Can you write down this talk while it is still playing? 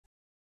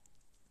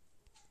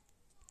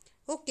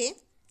Okay,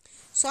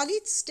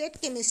 solid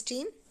state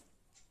chemistry.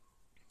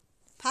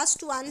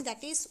 First one,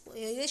 that is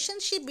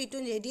relationship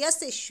between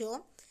radius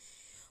ratio,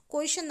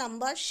 question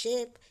number,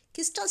 shape,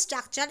 crystal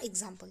structure.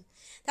 Example,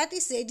 that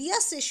is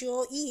radius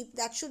ratio, if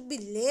that should be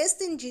less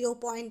than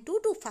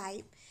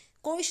 0.225,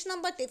 question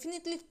number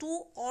definitely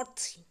 2 or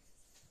 3,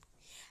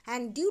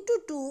 and due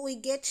to 2 we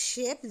get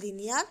shape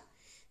linear,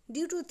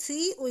 due to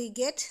 3 we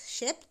get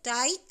shape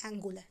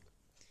triangular,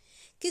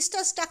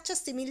 crystal structure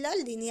similar,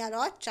 linear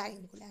or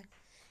triangular.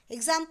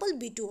 Example,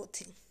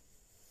 B2O3.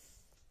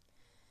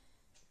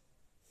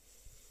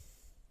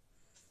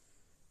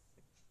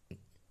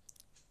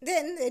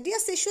 Then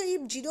radius ratio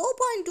if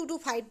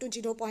 0.225 to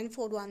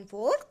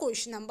 0.414,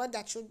 question number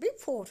that should be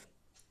 4.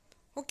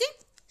 Okay,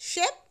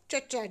 shape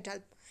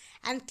tetrahedral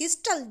and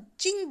crystal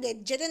zinc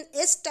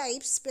Zn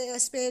type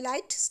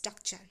spheroid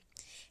structure.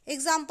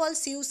 Example,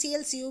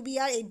 CuCl,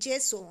 CuBr,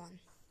 HJ, so on.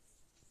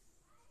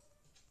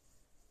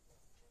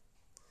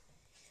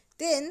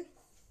 Then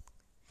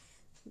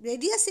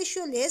radius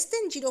ratio less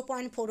than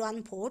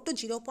 0.414 to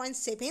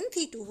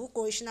 0.732,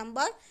 question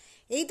number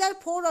either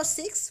 4 or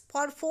 6.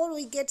 For 4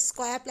 we get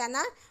square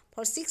planar,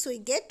 for 6 we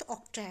get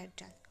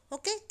octahedral.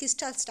 Okay,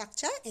 crystal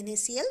structure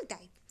NaCl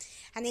type.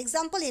 An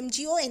example,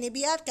 MgO,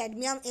 NaBr,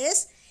 cadmium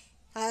S,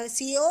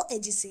 CO,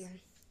 AgCl.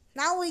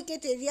 Now we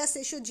get radius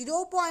ratio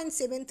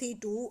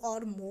 0.732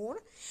 or more.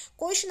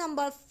 Question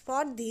number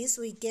for this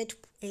we get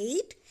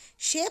 8,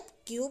 shape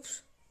cube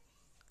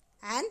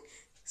and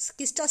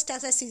crystal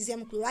structure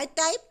cesium chloride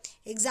type.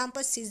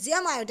 Example,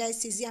 cesium iodide,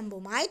 cesium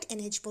bromide,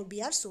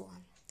 NH4Br, so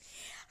on.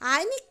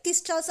 Ionic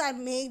crystals are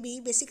maybe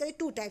basically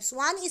 2 types.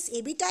 One is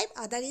AB type,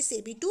 other is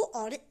AB2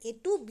 or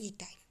A2B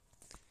type.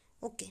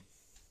 Okay.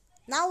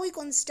 Now we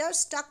consider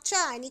structure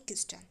ionic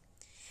crystal.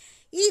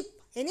 If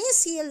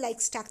NaCl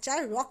like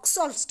structure, rock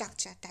salt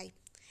structure type,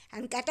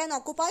 and cation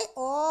occupy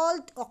all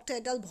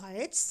octahedral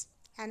voids,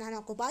 and anion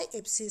occupy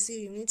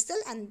FCC unit cell,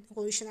 and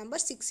position number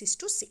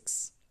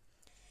 6:6.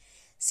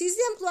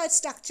 Cesium chloride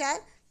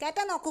structure,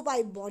 cation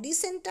occupy body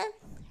center,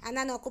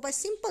 anion occupy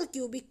simple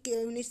cubic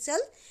unit cell,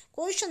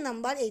 position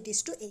number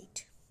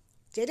 8:8.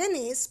 Zn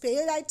is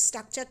spheroid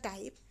structure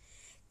type,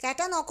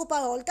 cation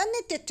occupy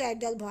alternate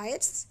tetrahedral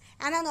voids,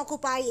 anion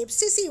occupy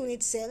FCC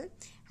unit cell,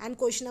 and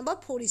question number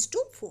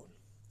 4:4.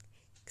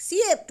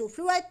 CF2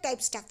 fluid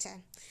type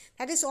structure,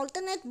 that is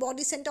alternate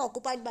body center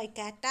occupied by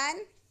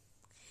cation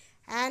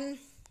and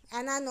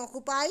anion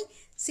occupy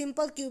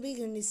simple cubic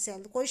unit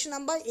cell, question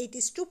number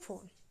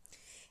 8:4.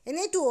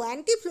 Na2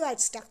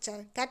 anti-fluid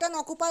structure, cation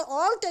occupy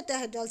all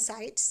tetrahedral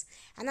sites,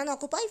 anion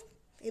occupy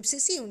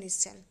FCC unit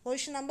cell,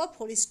 question number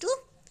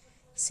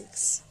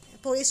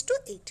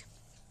 4:8.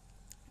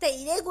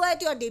 The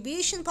irregularity or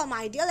deviation from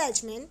ideal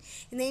arrangement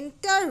in the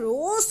entire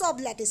rows of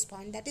lattice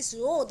point, that is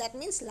row, that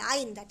means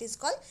line, that is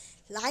called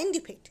line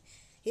defect.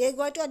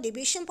 Irregularity or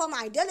deviation from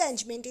ideal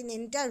arrangement in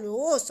entire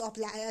rows of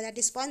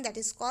lattice point, that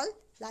is called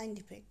line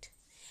defect.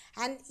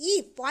 And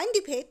if point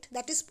defect,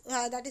 that is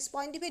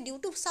point defect due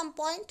to some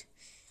point.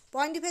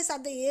 Point defects are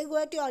the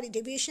irregularity or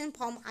deviation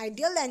from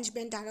ideal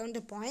arrangement around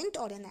a point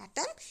or an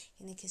atom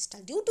in a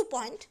crystal. Due to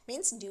point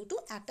means due to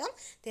atom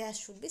there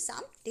should be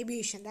some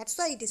deviation. That's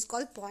why it is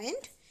called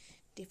point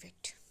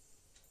defect.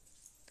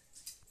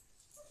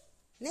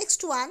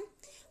 Next one,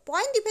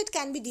 point defect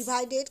can be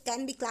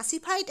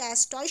classified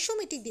as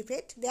stoichiometric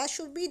defect. There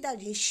should be the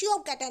ratio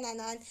of cation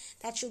anion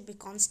that should be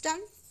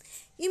constant.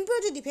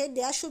 Impurity defect,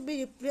 there should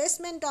be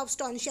replacement of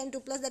strontium 2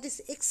 plus, that is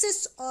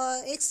excess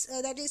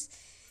that is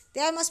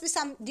there must be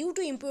some, due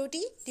to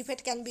impurity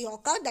defect can be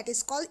occurred, that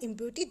is called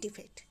impurity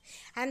defect.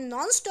 And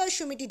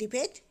non-stoichiometric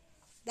defect,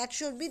 that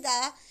should be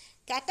the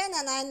cation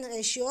anion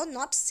ratio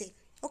not same.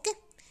 Okay.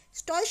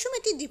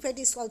 Stoichiometric defect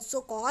is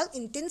also called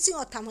intensive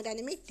or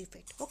thermodynamic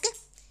defect. Okay.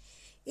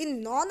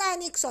 In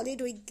non-ionic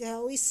solid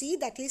we see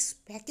that is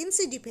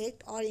vacancy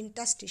defect or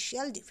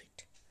interstitial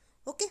defect.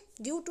 Okay,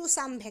 due to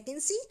some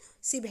vacancy,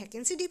 see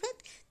vacancy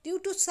defect. Due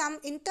to some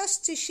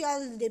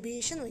interstitial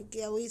deviation,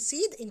 we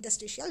see the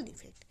interstitial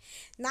defect.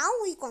 Now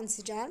we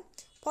consider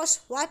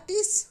first what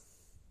is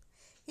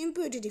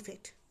impurity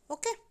defect.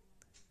 Okay,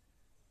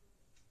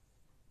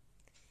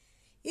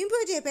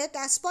 impurity defect,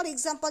 as for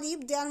example,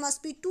 if there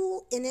must be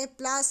 2 Na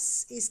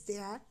plus is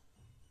there,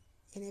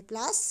 Na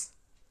plus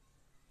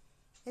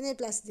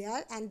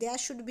there, and there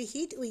should be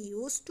heat, we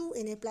use 2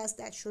 Na plus,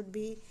 that should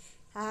be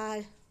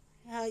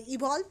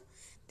evolve.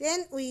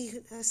 Then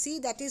we see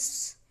that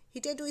is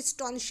heated with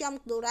strontium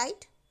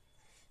chloride.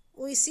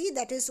 We see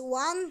that is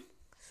one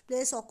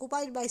place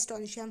occupied by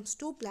strontium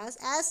 2 plus,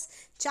 as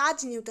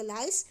charge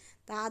neutralized,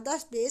 the other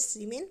place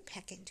remain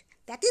vacant.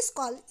 That is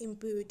called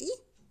impurity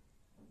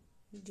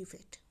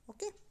defect.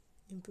 Okay,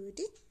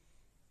 impurity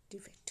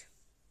defect.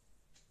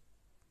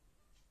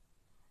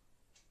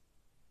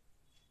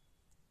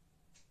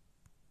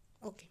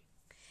 Okay.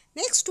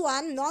 Next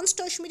one,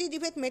 non-stoichiometric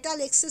defect,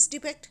 metal excess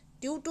defect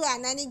due to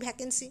anionic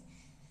vacancy.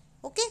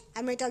 Okay,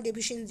 a metal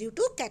deficiency due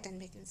to cation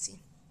vacancy.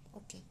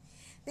 Okay.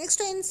 Next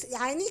one is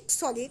ionic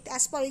solid.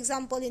 As for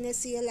example, in a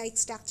Cl like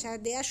structure,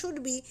 there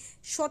should be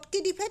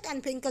Schottky defect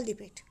and Frenkel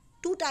defect.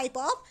 two type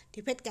of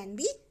defect can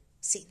be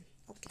seen.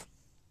 Okay.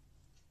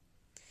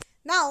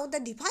 Now the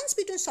difference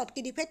between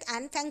Schottky defect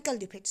and Frankel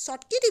defect.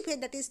 Schottky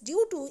defect, that is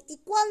due to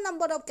equal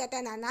number of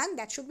cation anion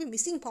that should be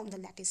missing from the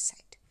lattice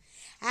site.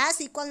 As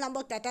equal number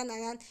of cation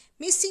anion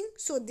missing,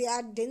 so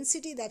their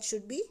density that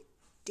should be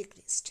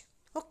decreased.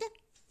 Okay.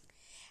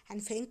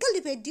 And Frankel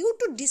defect due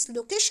to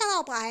dislocation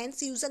of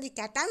ions, usually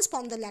cations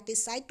from the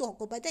lattice site to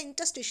occupy the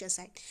interstitial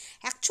site.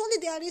 Actually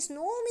there is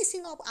no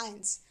missing of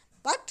ions,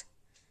 but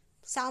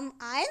some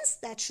ions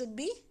that should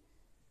be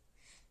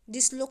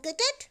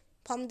dislocated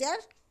from their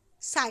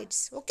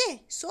sides.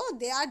 Okay, so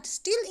they are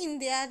still in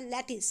their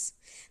lattice.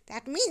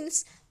 That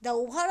means the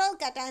overall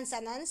cations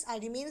and anions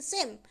are remain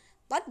same,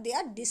 but they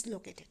are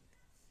dislocated.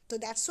 So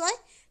that's why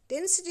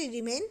density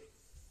remain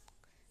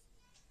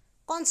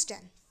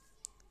constant.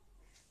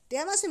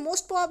 There must be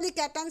most probably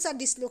cations are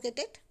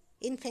dislocated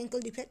in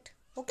Frankel defect.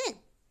 Okay.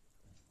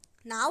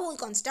 Now we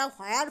consider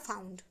where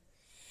found.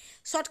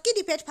 Schottky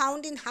defect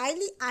found in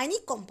highly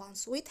ionic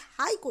compounds with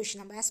high Cauchy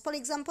number, as for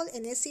example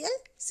NaCl,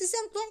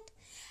 cesium chloride.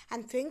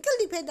 And Frankel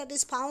defect that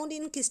is found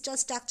in crystal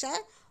structure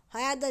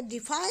where the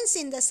difference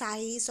in the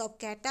size of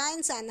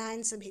cations and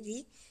anions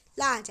very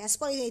large, as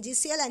per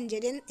AgCl and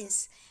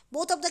ZnS.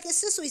 Both of the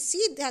cases we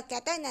see the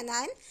cation and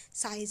anion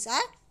size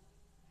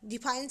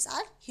difference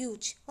are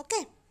huge.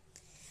 Okay.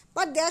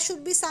 But there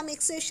should be some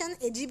exception,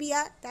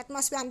 AgBr, that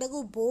must be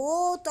undergo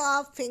both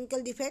of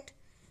Frankel defect,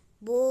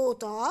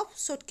 both of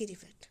Schottky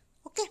defect.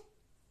 Okay.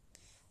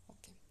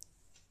 Okay.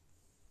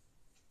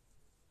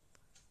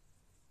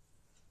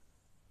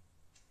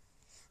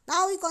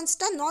 Now we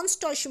consider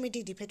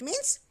non-stoichiometric defect,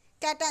 means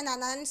cation and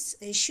anions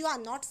ratio are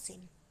not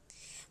same.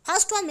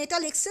 First one,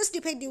 metal excess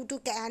defect due to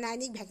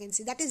anionic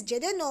vacancy, that is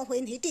ZnO.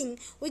 When heating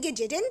we get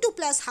Zn2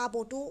 plus half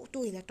O2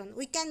 2 electron.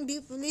 We can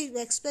briefly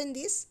explain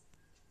this.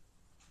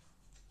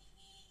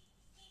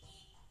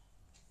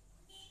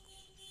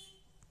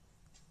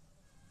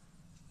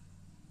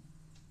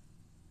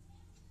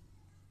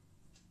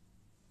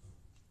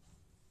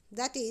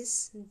 That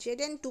is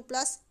Zn2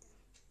 plus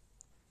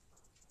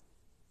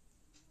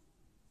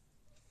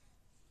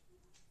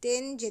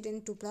 10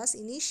 Zn2 plus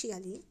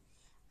initially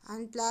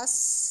and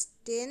plus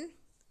 10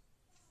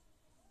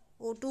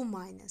 O2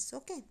 minus.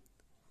 Okay.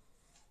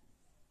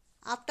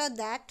 After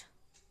that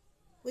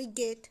we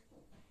get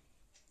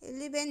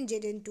 11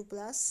 Zn2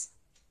 plus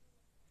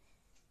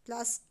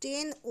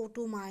 10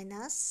 O2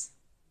 minus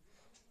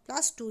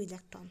plus 2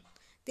 electron.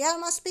 There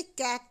must be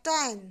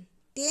cation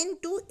 10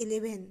 to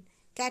 11.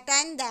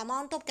 Cation, the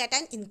amount of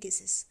cation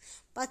increases,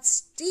 but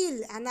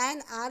still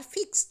anion are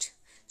fixed.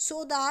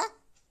 So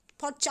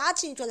for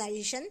charge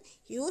neutralization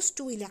use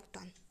 2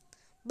 electron,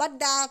 but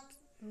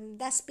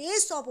the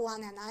space of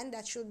one anion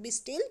that should be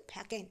still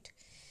vacant.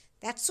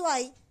 That's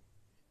why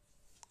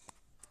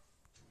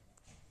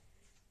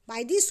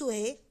by this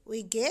way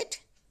we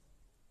get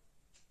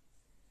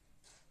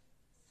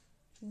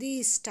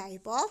this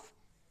type of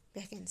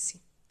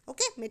vacancy.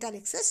 Okay, metal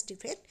excess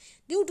defect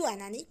due to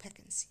anionic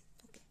vacancy.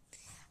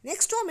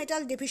 Next one,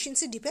 metal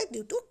deficiency defect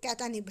due to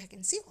cationic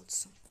vacancy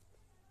also.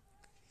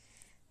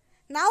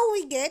 Now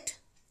we get,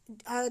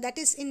 that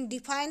is in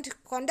defined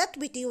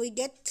conductivity, we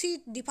get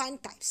 3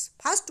 defined types.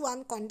 First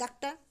one,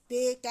 conductor.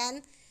 They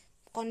can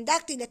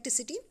conduct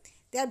electricity.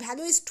 Their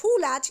value is too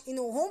large in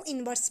ohm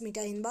inverse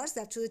meter inverse,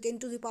 that's 10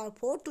 to the power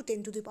 4 to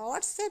 10 to the power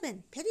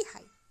 7, very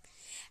high.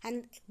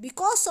 And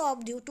because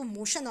of due to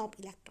motion of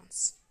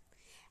electrons.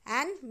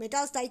 And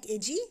metals like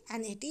Ag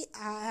and Ag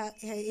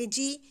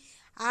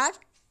are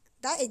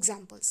the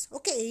examples.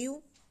 Okay,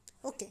 AU.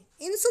 Okay,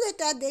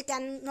 insulator, they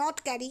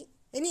cannot carry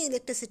any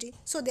electricity,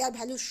 so their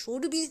value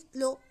should be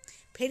low,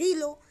 very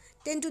low,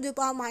 10 to the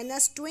power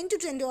minus 20 to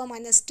 10 to the power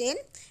minus 10,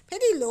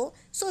 very low.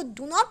 So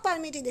do not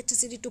permit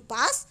electricity to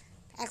pass,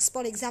 as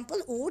for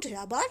example wood,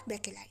 rubber,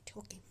 bakelite.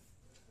 Okay.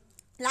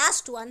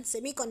 Last one,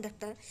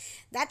 semiconductor,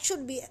 that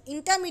should be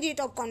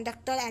intermediate of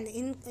conductor and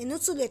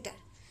insulator.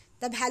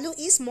 The value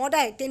is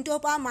moderate, 10 to the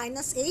power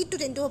minus 8 to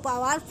 10 to the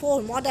power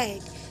 4,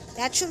 moderate.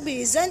 That should be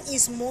reason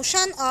is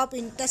motion of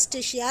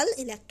interstitial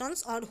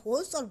electrons or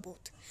holes or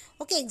both.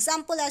 Okay,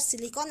 example are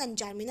silicon and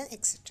germanium,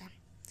 etc.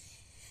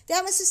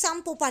 There must be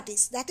some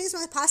properties. That is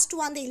my first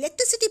one, the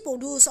electricity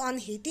produced on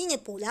heating a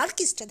polar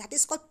crystal, that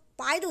is called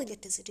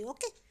pyroelectricity.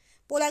 Okay,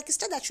 polar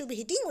crystal that should be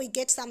heating, we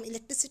get some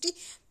electricity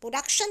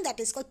production, that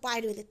is called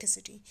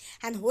pyroelectricity.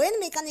 And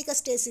when mechanical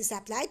stress is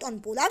applied on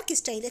polar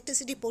crystal,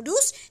 electricity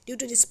produced due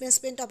to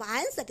displacement of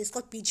ions, that is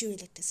called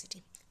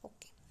piezoelectricity.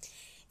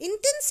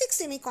 Intrinsic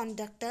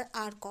semiconductor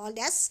are called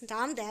as,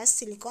 termed as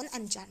silicon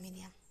and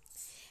germanium.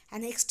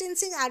 And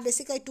extrinsic are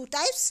basically 2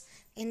 types,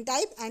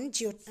 N-type and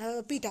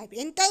P-type.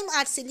 N-type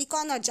are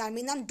silicon or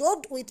germanium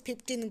doped with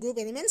 15 group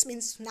elements,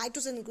 means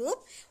nitrogen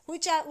group,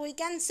 which are, we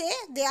can say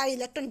they are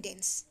electron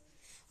dense.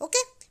 Okay,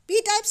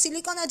 P-type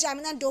silicon or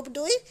germanium doped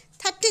with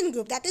 13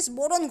 group, that is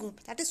boron group,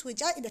 that is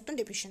which are electron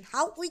deficient.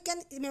 How we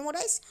can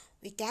memorize?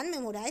 We can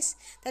memorize,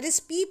 that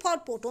is P for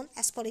proton,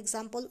 as for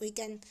example we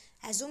can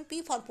assume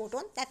P for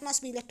proton, that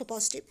must be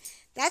electropositive,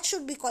 that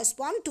should be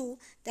correspond to,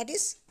 that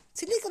is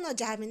Silicon or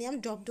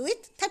germanium dropped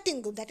with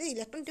 13 group, that is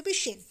electron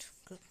deficient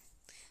group,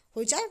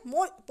 which are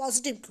more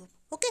positive group.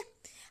 Okay,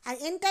 and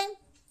n time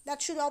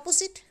that should be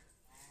opposite.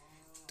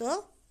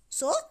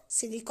 So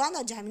silicon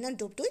or germanium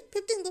dropped with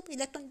 15 group,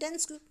 electron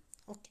dense group.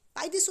 Okay,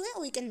 by this way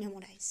we can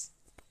memorize.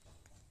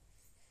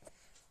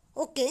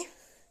 Okay,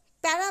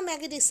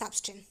 paramagnetic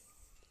substance.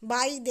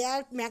 By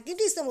their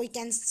magnetism we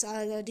can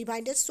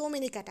divide it so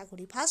many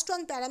categories. First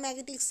one,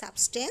 paramagnetic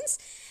substance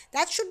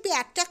that should be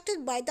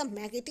attracted by the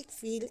magnetic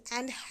field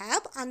and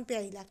have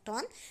unpaired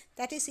electron.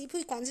 That is, if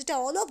we consider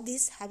all of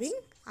these having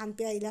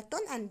unpaired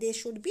electron and they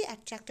should be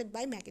attracted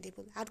by magnetic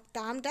field, are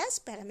termed as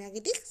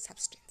paramagnetic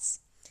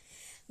substance.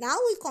 Now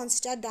we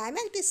consider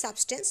diamagnetic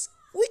substance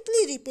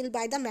weakly repelled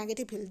by the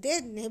magnetic field.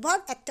 They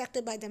never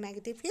attracted by the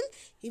magnetic field,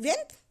 even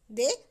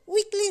they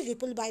weakly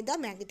repelled by the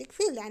magnetic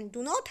field and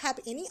do not have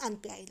any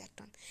unpaired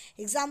electron.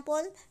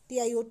 Example,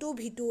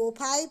 TiO2,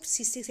 V2O5,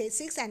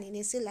 C6H6 and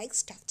NaCl-like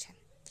structure.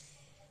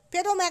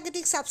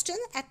 Ferromagnetic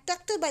substance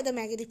attracted by the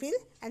magnetic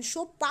field and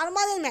show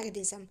permanent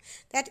magnetism.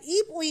 That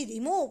if we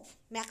remove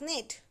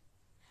magnet,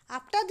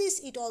 after this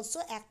it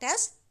also act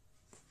as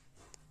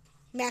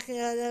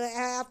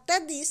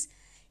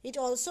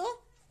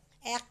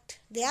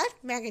their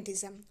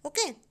magnetism.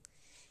 Okay,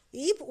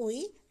 if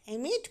we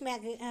emit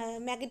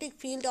magnetic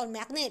field or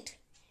magnet,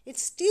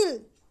 it's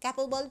still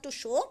capable to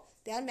show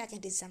their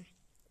magnetism.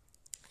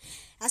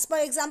 As per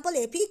example,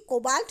 Fe,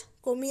 cobalt,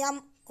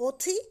 chromium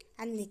O3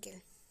 and nickel.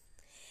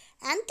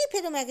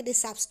 Antiferromagnetic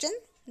substance,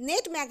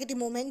 net magnetic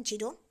moment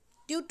 0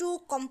 due to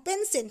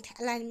compensant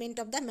alignment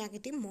of the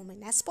magnetic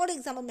moment. As per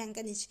example,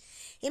 manganese,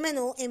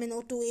 MnO,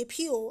 MnO2,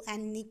 FeO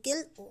and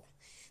nickel O.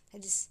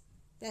 That's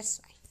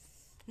why.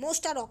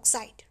 Most are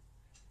oxide.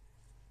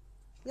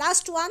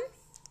 Last one,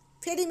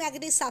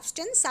 ferrimagnetic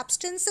substance.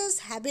 Substances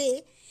have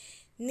a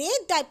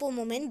net dipole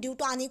moment due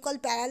to unequal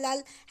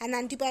parallel and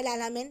antiparallel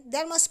alignment.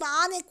 There must be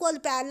unequal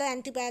parallel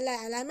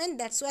antiparallel alignment.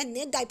 That's why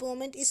net dipole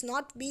moment is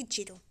not be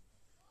 0.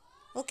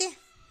 Okay.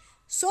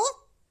 So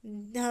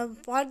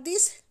for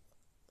this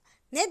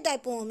net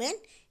dipole moment,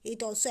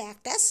 it also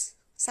acts as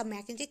some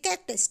magnetic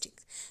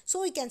characteristic.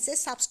 So we can say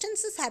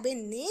substances have a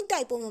net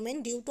dipole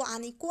moment due to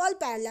unequal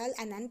parallel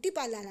and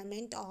antiparallel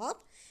alignment of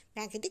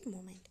magnetic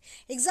moment.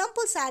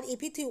 Examples are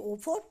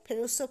Fe3O4,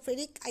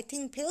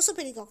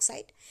 ferropheric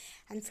oxide,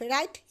 and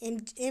ferrite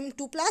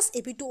M2 plus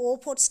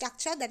Fe2O4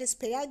 structure. That is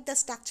ferrite, the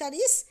structure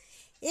is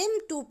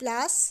M2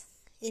 plus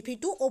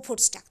Fe2O4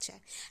 structure,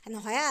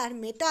 and where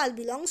metal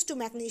belongs to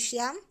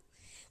magnesium,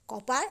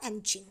 copper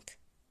and zinc.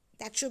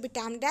 That should be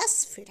termed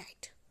as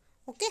ferrite.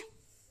 Okay.